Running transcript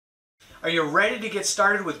Are you ready to get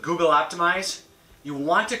started with Google Optimize? You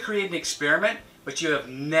want to create an experiment, but you have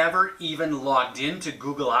never even logged into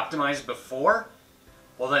Google Optimize before?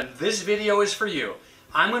 Well then, this video is for you.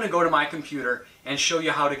 I'm going to go to my computer and show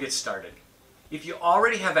you how to get started. If you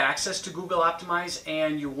already have access to Google Optimize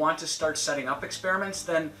and you want to start setting up experiments,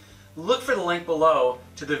 then look for the link below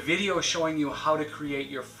to the video showing you how to create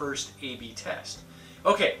your first A/B test.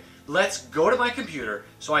 Okay, let's go to my computer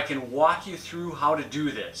so I can walk you through how to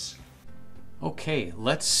do this. Okay,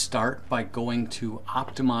 let's start by going to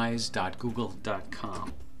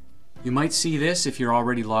optimize.google.com. You might see this if you're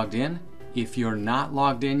already logged in. If you're not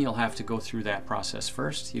logged in, you'll have to go through that process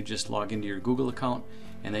first. You just log into your Google account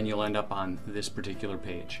and then you'll end up on this particular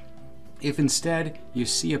page. If instead you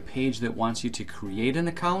see a page that wants you to create an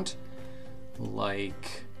account,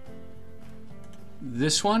 like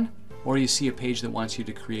this one, or you see a page that wants you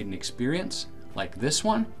to create an experience, like this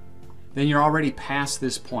one, then you're already past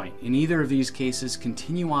this point. In either of these cases,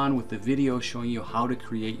 continue on with the video showing you how to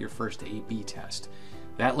create your first A/B test.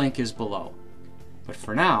 That link is below. But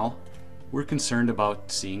for now, we're concerned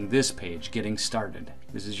about seeing this page, getting started.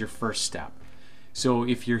 This is your first step. So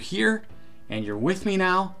if you're here and you're with me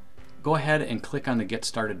now, go ahead and click on the Get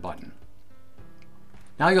Started button.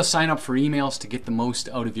 Now you'll sign up for emails to get the most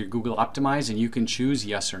out of your Google Optimize, and you can choose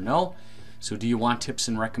yes or no. So do you want tips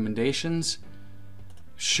and recommendations?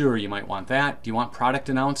 Sure, you might want that. Do you want product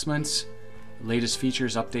announcements? Latest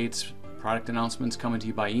features, updates, product announcements coming to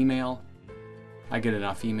you by email? I get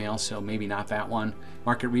enough email, so maybe not that one.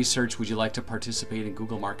 Market research, would you like to participate in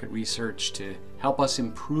Google Market Research to help us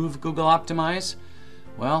improve Google Optimize?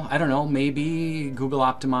 Well, I don't know, maybe Google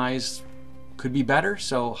Optimize could be better,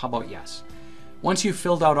 so how about yes? Once you've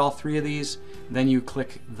filled out all three of these, then you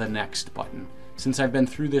click the Next button. Since I've been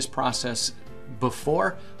through this process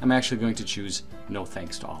before, I'm actually going to choose no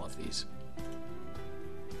thanks to all of these.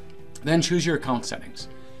 Then choose your account settings.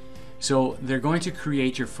 So they're going to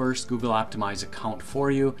create your first Google Optimize account for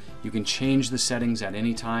you. You can change the settings at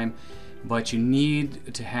any time, but you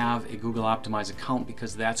need to have a Google Optimize account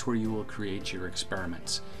because that's where you will create your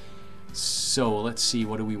experiments. So let's see,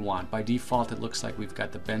 what do we want? By default, it looks like we've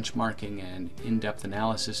got the benchmarking and in-depth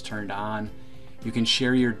analysis turned on. You can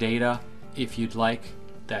share your data if you'd like.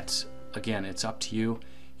 That's, again, it's up to you.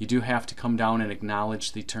 You do have to come down and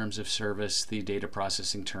acknowledge the terms of service, the data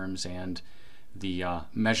processing terms, and the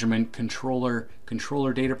measurement controller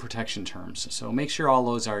data protection terms. So make sure all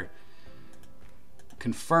those are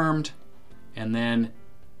confirmed, and then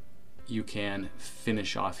you can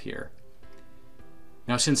finish off here.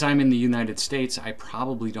 Now, since I'm in the United States, I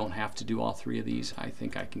probably don't have to do all three of these. I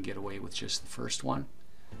think I can get away with just the first one.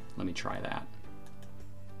 Let me try that.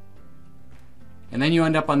 And then you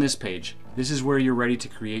end up on this page. This is where you're ready to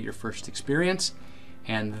create your first experience,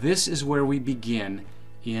 and this is where we begin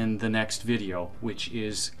in the next video, which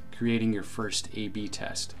is creating your first A/B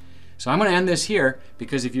test. So I'm going to end this here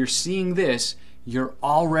because if you're seeing this, you're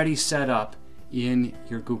already set up in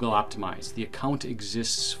your Google Optimize. The account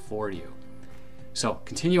exists for you. So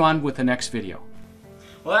continue on with the next video.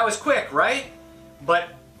 Well, that was quick, right? But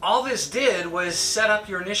all this did was set up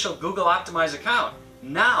your initial Google Optimize account.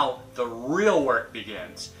 Now the real work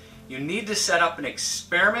begins. You need to set up an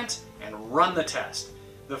experiment and run the test.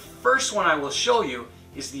 The first one I will show you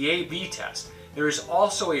is the A/B test. There is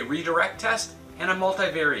also a redirect test and a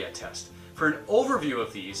multivariate test. For an overview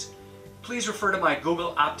of these, please refer to my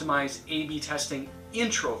Google Optimize A/B testing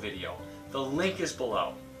intro video. The link is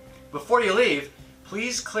below. Before you leave,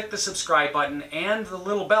 please click the subscribe button and the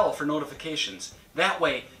little bell for notifications. That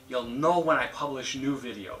way you'll know when I publish new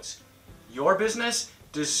videos. Your business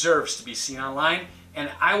deserves to be seen online, and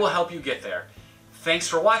I will help you get there. Thanks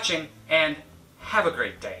for watching, and have a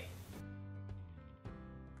great day.